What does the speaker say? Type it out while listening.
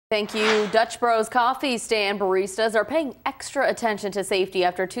Thank you. Dutch Bros coffee stand baristas are paying extra attention to safety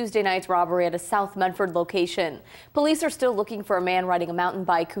after Tuesday night's robbery at a South Medford location. Police are still looking for a man riding a mountain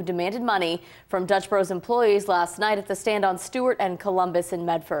bike who demanded money from Dutch Bros employees last night at the stand on Stewart and Columbus in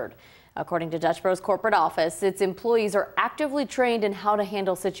Medford. According to Dutch Bros corporate office, its employees are actively trained in how to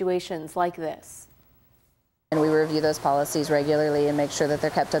handle situations like this. And we review those policies regularly and make sure that they're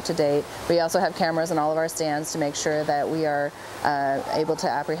kept up to date. We also have cameras in all of our stands to make sure that we are able to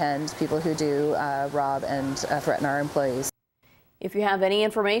apprehend people who do rob and threaten our employees. If you have any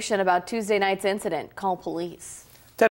information about Tuesday night's incident, call police.